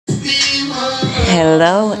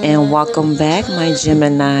Hello and welcome back, my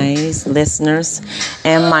Gemini's listeners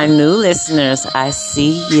and my new listeners. I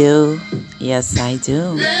see you. Yes, I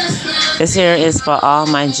do. This here is for all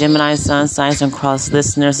my Gemini, SunSigns, and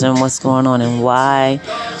CrossListeners and what's going on and why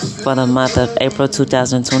for the month of April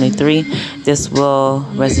 2023. This will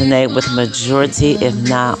resonate with majority, if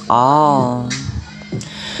not all.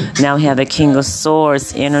 Now we have the King of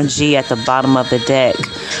Swords energy at the bottom of the deck.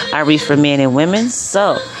 I read for men and women,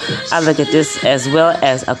 so I look at this as well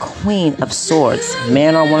as a Queen of Swords.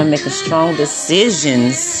 Man or woman making strong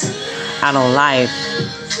decisions out of life.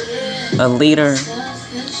 A leader.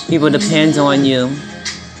 People depend on you.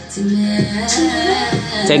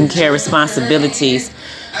 Taking care of responsibilities.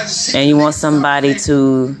 And you want somebody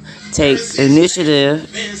to take initiative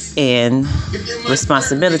and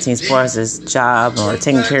responsibility as far as his job or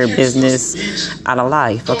taking care of business out of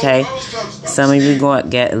life, okay? Some of you going to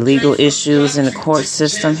get legal issues in the court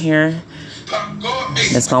system here.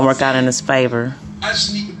 It's going to work out in his favor.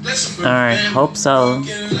 All right, hope so.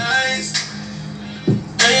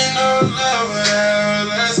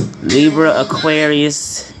 Libra,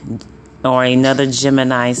 Aquarius, or another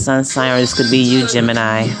Gemini, sun sign, or this could be you,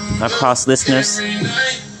 Gemini, or CrossListeners.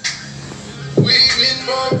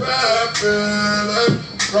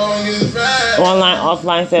 Online,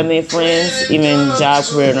 offline, family and friends, even job,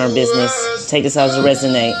 career, or business. Take this as a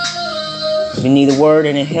resonate. If you need a word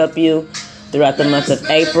and it help you throughout the month of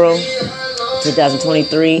April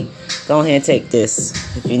 2023, go ahead and take this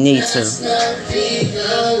if you need to.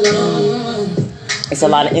 It's a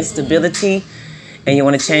lot of instability, and you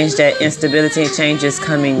want to change that instability. Changes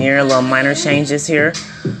coming near, little minor changes here,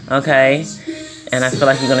 okay? And I feel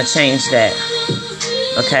like you're going to change that,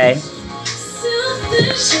 okay?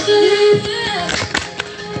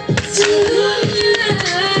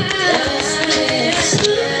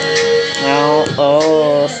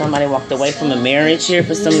 Oh, somebody walked away from a marriage here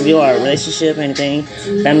for some of you, or a relationship, anything,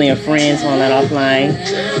 family or friends on that offline.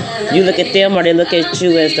 You look at them or they look at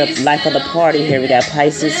you as the life of the party here. We got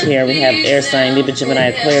Pisces here. We have air sign, Libra, Gemini,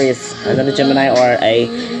 Aquarius, another Gemini, or a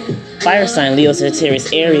fire sign, Leo,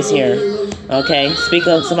 Sagittarius, Aries here. Okay, speak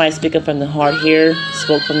up. Somebody speak up from the heart here.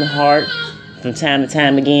 Spoke from the heart from time to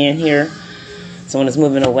time again here. Someone is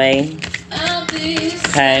moving away.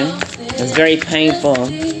 Okay, it's very painful.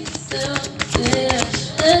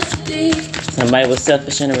 Somebody was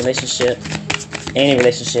selfish in a relationship, any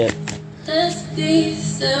relationship.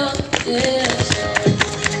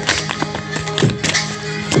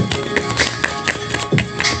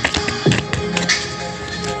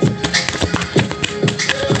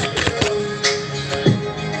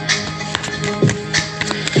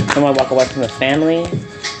 Someone walk away from a family.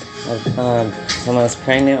 Someone's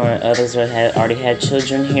pregnant, or others had already had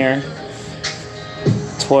children here.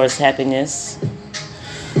 Towards happiness.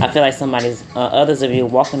 I feel like somebody's, others of you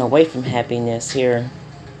walking away from happiness here.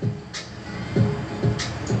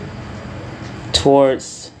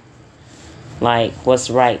 Towards, like, what's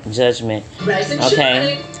right, judgment.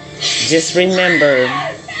 Okay? Just remember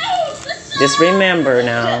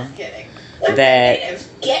now that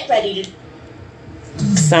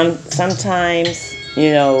sometimes,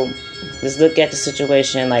 you know, just look at the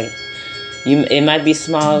situation like, it might be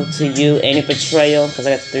small to you, any betrayal, because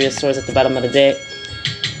I got the Three of Swords at the bottom of the deck.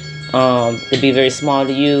 Could be very small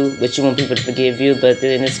to you, but you want people to forgive you. But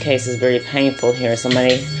in this case, it's very painful here.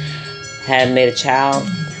 Somebody had made a child,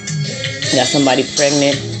 got somebody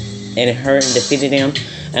pregnant, and it hurt and defeated them.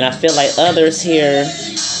 And I feel like others here,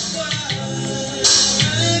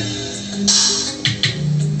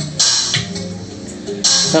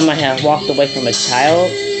 somebody have walked away from a child,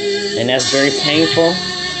 and that's very painful.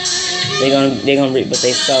 They're gonna reap what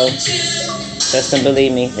they sow. Trust and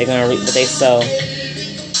believe me, they're gonna reap what they sow.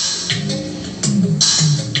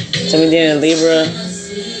 Somebody in Libra,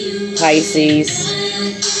 Pisces,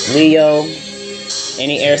 Leo,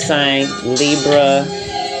 any air sign, Libra,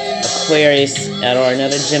 Aquarius, or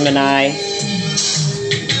another Gemini.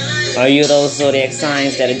 Are you those zodiac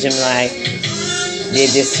signs that a Gemini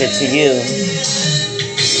did this to you?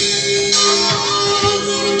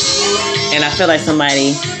 And I feel like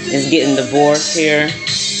somebody is getting divorced here.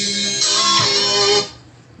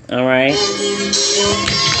 All right.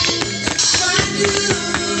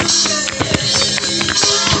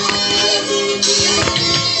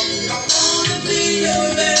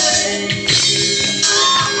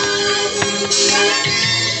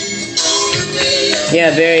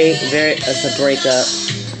 Yeah, very, it's a breakup.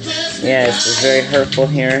 Yes, it's very hurtful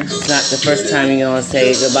here. It's not the first time you're going to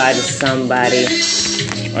say goodbye to somebody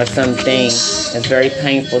or something. It's very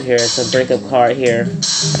painful here. It's a breakup card here.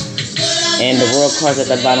 And the World card's at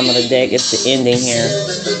the bottom of the deck. It's the ending here.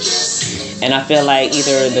 And I feel like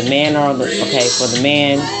either the man or for the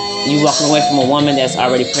man, you walking away from a woman that's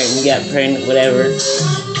already pregnant, you got pregnant, whatever,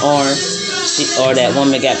 or that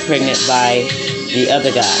woman got pregnant by the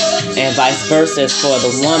other guy, and vice versa. As for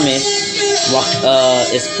the woman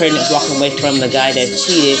is pregnant, walking away from the guy that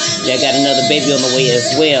cheated, that got another baby on the way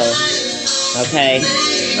as well. Okay,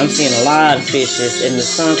 I'm seeing a lot of fishes in the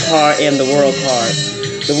Sun card and the World card.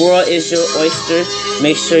 The World is your oyster.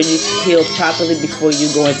 Make sure you heal properly before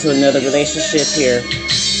you go into another relationship here.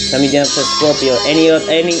 Some of them for Scorpio. And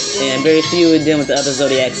very few of them with the other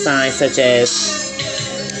zodiac signs, such as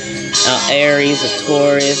Aries, a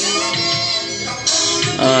Taurus,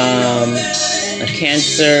 a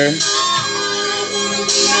Cancer,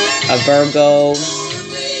 a Virgo.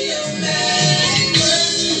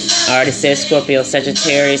 I already said Scorpio,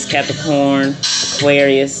 Sagittarius, Capricorn,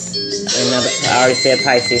 Aquarius, I already said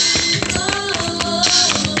Pisces.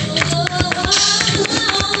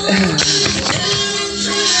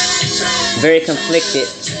 Very conflicted.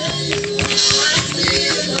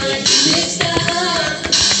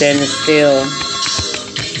 Standing still.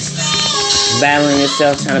 Battling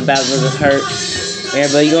yourself, trying to battle with the hurt.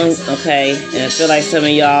 Everybody going, and I feel like some of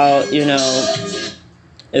y'all,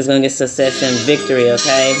 is going to get success and victory,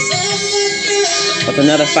 okay? With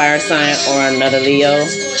another fire sign or another Leo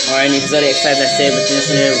or any zodiac sign that said within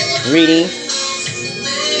this reading.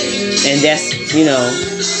 And that's,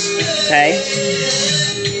 okay?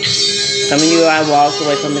 Some of you, I walked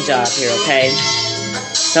away from the job here, okay?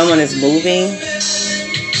 Someone is moving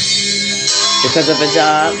because of a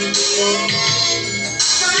job.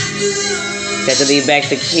 They have to leave back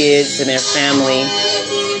the kids and their family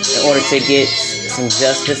in order to get some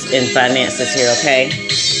justice in finances here, okay?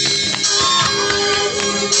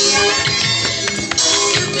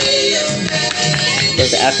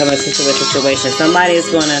 There's the outcome of the situation. Somebody is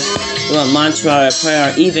going to do a mantra or a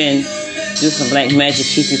prayer or even do some black magic,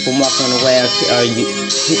 keep you from walking away or you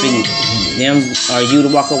keeping them or you to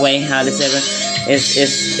walk away, how this ever. It's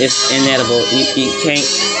inedible. You can't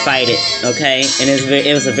fight it, okay? And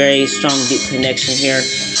it was a very strong, deep connection here.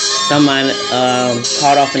 Someone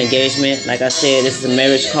called off an engagement. Like I said, this is a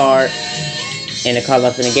marriage card, and it called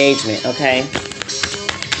off an engagement, okay?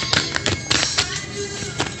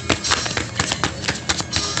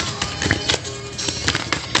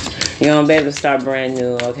 You're gonna be able to start brand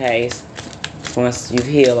new, okay? Once you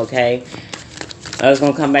heal, okay? I was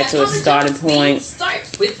gonna come back to a starting point.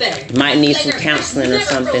 Might need some counseling or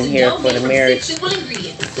something here for the marriage.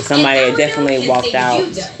 Somebody definitely walked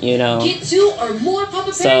out,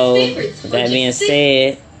 So, with that being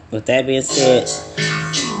said,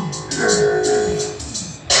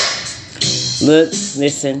 look,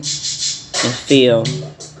 listen, and feel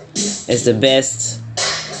is the best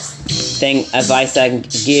advice I can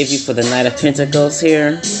give you for the Knight of Pentacles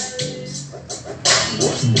here.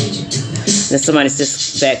 Then somebody's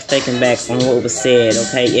just thinking back on what was said,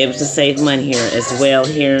 okay? Able to save money here as well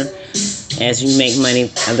here as you make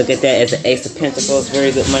money. I look at that as an Ace of Pentacles,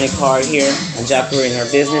 very good money card here. A job career in her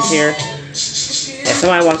business here. And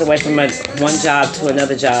somebody walked away from one job to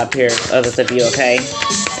another job here. Others of you, okay?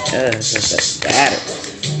 Got it.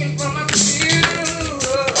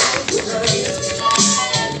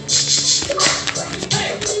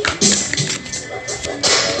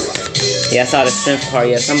 Yeah, I saw the strength card.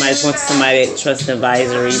 Yeah, somebody wants somebody trust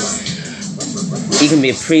advisory. You can be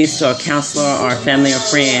a priest or a counselor or a family or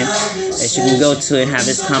friend that you can go to and have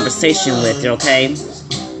this conversation with. Okay,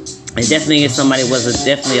 and definitely if somebody was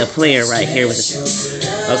definitely a player right here with it.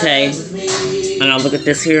 Okay, and I'll look at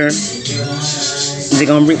this here. They're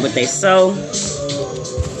gonna reap what they sow.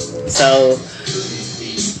 So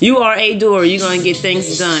you are a doer. You're gonna get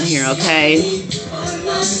things done here. Okay.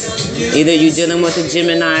 Either you're dealing with a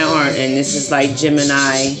Gemini and this is like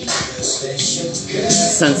Gemini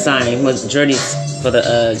sun sign with journeys for the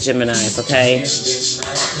Geminis, okay?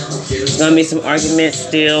 There's going to be some arguments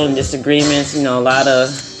still and disagreements, a lot of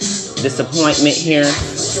disappointment here.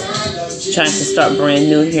 Trying to start brand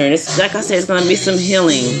new here. And it's, like I said, it's going to be some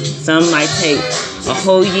healing. Some might take a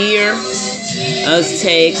whole year. Others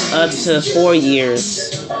take up to 4 years.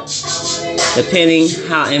 Depending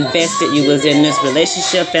how invested you was in this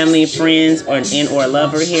relationship, family, friends, or a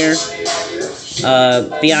lover here,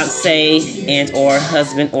 fiance and or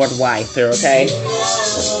husband or wife here, okay?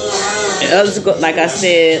 And others, like I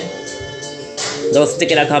said, those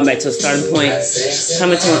stick it out, come back to a starting point,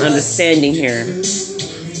 coming to an understanding here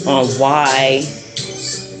on why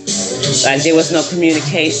there was no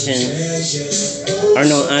communication or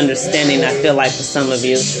no understanding. I feel like for some of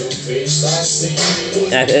you,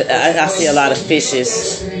 I see a lot of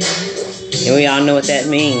fishes, and we all know what that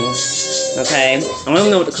means. Okay, I don't even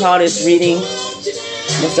know what to call this reading.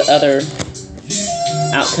 What's the other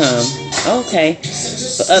outcome? Okay,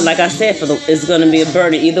 but, like I said, it's going to be a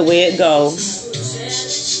burden either way it goes.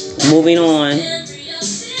 Moving on,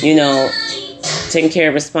 you know, taking care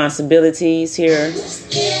of responsibilities here,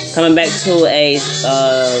 coming back to a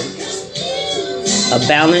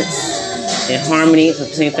balance and harmony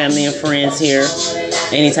between family and friends here,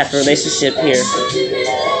 any type of relationship here.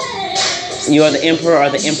 You are the emperor or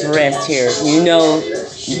the empress here. You know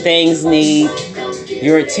things need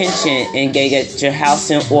your attention and get your house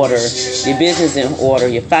in order, your business in order,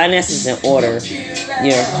 your finances in order,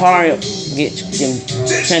 your car, get your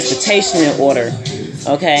transportation in order.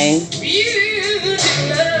 Okay?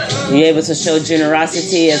 You're able to show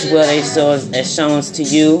generosity as well as shown to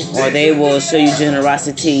you, or they will show you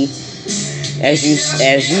generosity as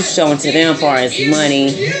you shown to them, as far as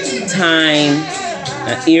money, time,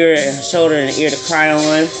 an ear, a shoulder, and an ear to cry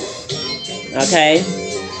on. Okay?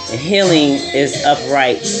 And healing is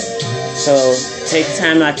upright. So take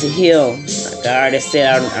time out to heal. Like I already said,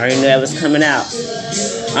 I already knew that was coming out.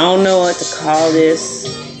 I don't know what to call this.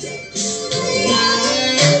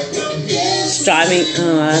 Striving,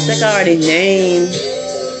 I think I already named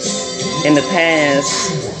in the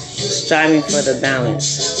past, striving for the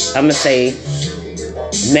balance. I'm going to say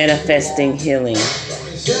manifesting healing.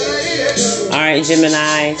 Alright,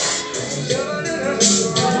 Gemini.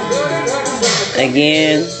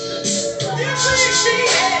 Again,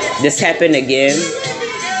 this happened again.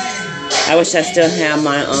 I wish I still had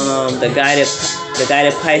my the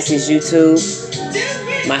guided Pisces YouTube.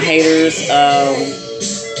 My haters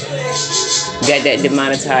got that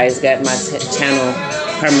demonetized, got my channel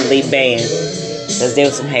permanently banned because there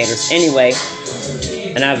were some haters. Anyway,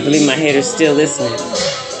 and I believe my haters still listening,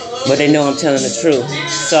 but they know I'm telling the truth.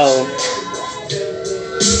 So,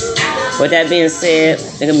 with that being said,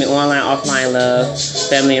 they're going to be online, offline love,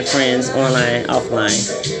 family and friends, online,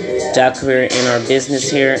 offline, job, career, and our business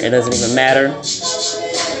here. It doesn't even matter.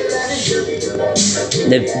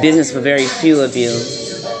 The business for very few of you.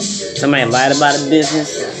 Somebody lied about a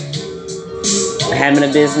business, having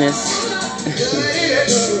a business.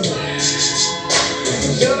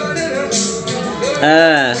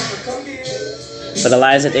 For the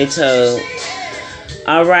lies that they told.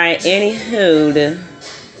 Alright, anywho,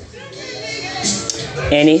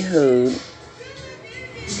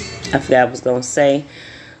 I forgot what I was going to say.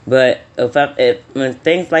 But when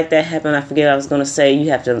things like that happen, I forget what I was going to say. You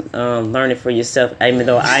have to learn it for yourself, even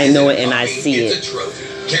though I know it and I see it.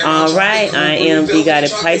 Alright, I am the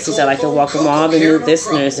Guided Pisces. I'd like to welcome all the new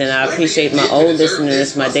listeners, and I appreciate my old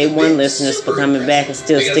listeners, my day one listeners, for coming back and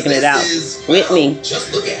still sticking it out with me.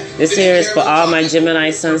 This here is for all my Gemini,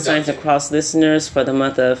 SunSigns, and CrossListeners for the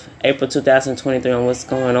month of April 2023 on what's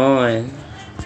going on.